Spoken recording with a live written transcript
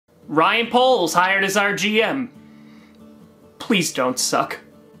Ryan Poles hired as our GM. Please don't suck.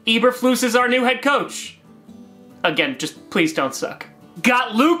 Eberflus is our new head coach. Again, just please don't suck.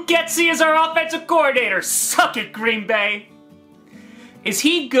 Got Luke Getsy as our offensive coordinator. Suck it, Green Bay. Is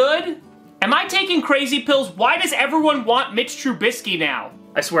he good? Am I taking crazy pills? Why does everyone want Mitch Trubisky now?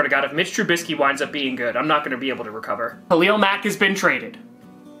 I swear to God, if Mitch Trubisky winds up being good, I'm not going to be able to recover. Khalil Mack has been traded.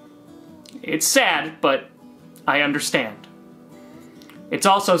 It's sad, but I understand. It's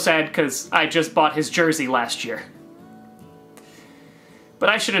also sad because I just bought his jersey last year. But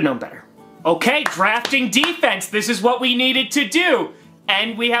I should have known better. Okay, drafting defense. This is what we needed to do.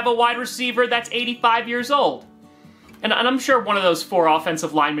 And we have a wide receiver that's 85 years old. And I'm sure one of those 4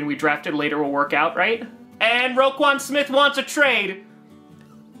 offensive linemen we drafted later will work out, right? And Roquan Smith wants a trade.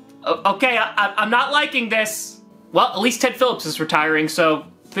 Okay, I'm not liking this. Well, at least Ted Phillips is retiring, so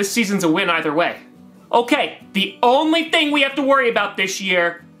this season's a win either way. Okay, the only thing we have to worry about this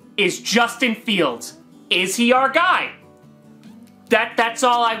year is Justin Fields. Is he our guy? That's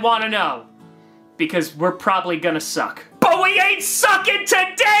all I want to know. Because we're probably gonna suck. But we ain't sucking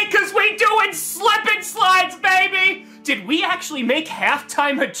today, because we doing slip and slides, baby! Did we actually make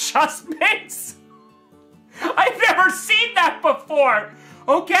halftime adjustments? I've never seen that before!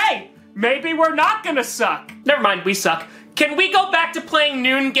 Okay, maybe we're not gonna suck. Never mind, we suck. Can we go back to playing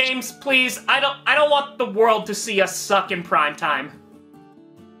noon games, please? I don't want the world to see us suck in prime time.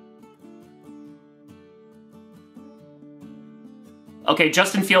 Okay,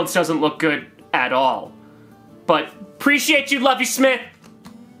 Justin Fields doesn't look good at all. But appreciate you, Lovie Smith.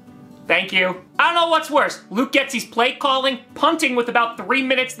 Thank you. I don't know what's worse. Luke Getsy's play calling, punting with about 3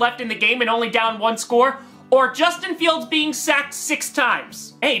 minutes left in the game and only down 1 score, or Justin Fields being sacked 6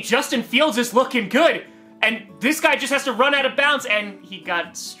 times. Hey, Justin Fields is looking good. And this guy just has to run out of bounds and he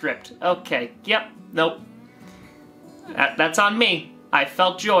got stripped. Okay, yep, nope. That's on me. I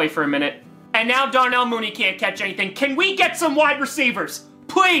felt joy for a minute. And now Darnell Mooney can't catch anything. Can we get some wide receivers?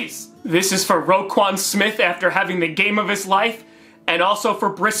 Please! This is for Roquan Smith after having the game of his life, and also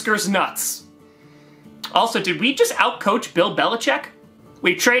for Brisker's nuts. Also, did we just outcoach Bill Belichick?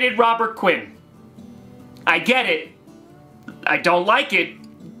 We traded Robert Quinn. I get it. I don't like it,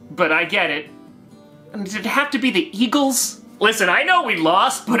 but I get it. Did it have to be the Eagles? Listen, I know we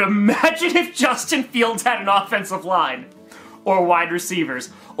lost, but imagine if Justin Fields had an offensive line. Or wide receivers.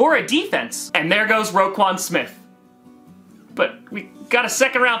 Or a defense. And there goes Roquan Smith. But we got a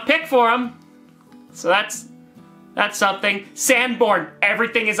 2nd-round pick for him. So that's something. Sanborn,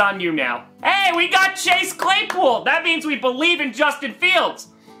 everything is on you now. Hey, we got Chase Claypool! That means we believe in Justin Fields.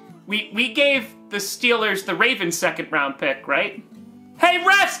 We gave the Steelers the Ravens 2nd-round pick, right? Hey,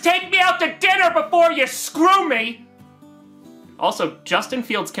 refs, take me out to dinner before you screw me! Also, Justin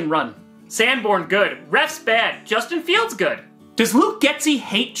Fields can run. Sanborn, good. Refs, bad. Justin Fields, good. Does Luke Getsy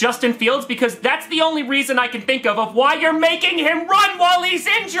hate Justin Fields? Because that's the only reason I can think of why you're making him run while he's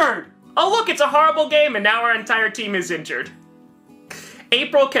injured! Oh look, it's a horrible game and now our entire team is injured.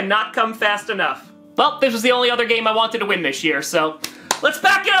 April cannot come fast enough. Well, this was the only other game I wanted to win this year, so let's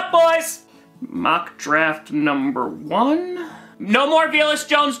back it up, boys! Mock draft number 1. No more Velus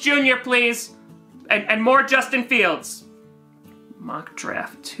Jones Jr., please. And more Justin Fields. Mock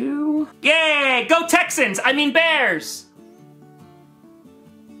draft 2. Yay! Go Texans! I mean Bears!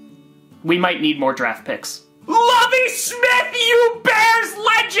 We might need more draft picks. Lovie Smith, you Bears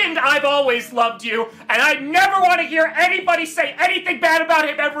legend! I've always loved you, and I never want to hear anybody say anything bad about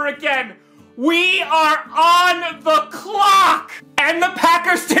him ever again. We are on the clock! And the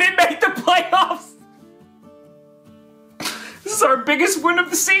Packers didn't make the playoffs! This is our biggest win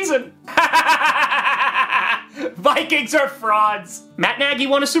of the season! Vikings are frauds! Matt Nagy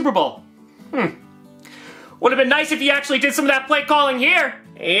won a Super Bowl. Would have been nice if he actually did some of that play calling here.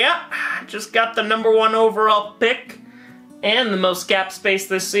 Yep, just got the number 1 overall pick and the most cap space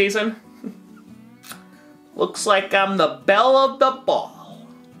this season. Looks like I'm the belle of the ball.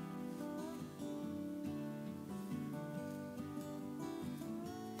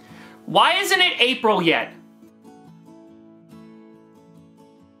 Why isn't it April yet?